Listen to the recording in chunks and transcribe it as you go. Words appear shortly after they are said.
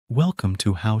Welcome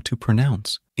to How to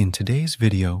Pronounce. In today's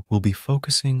video, we'll be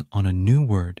focusing on a new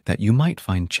word that you might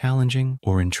find challenging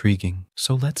or intriguing.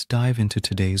 So let's dive into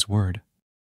today's word.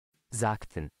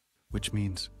 Sagten. Which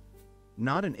means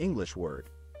Not an English word,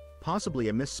 possibly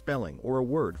a misspelling or a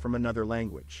word from another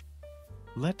language.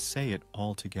 let's say it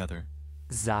all together.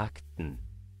 Sagten.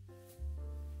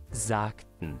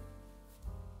 Sagten.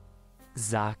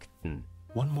 Sagten.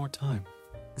 One more time.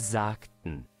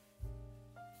 Sagten.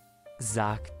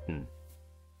 Sagten.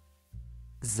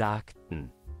 Sagten.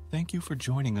 Thank you for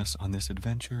joining us on this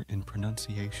adventure in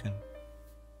pronunciation.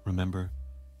 Remember,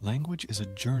 language is a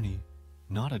journey,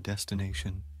 not a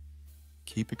destination.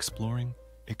 Keep exploring,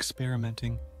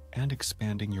 experimenting, and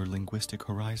expanding your linguistic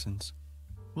horizons.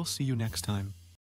 We'll see you next time.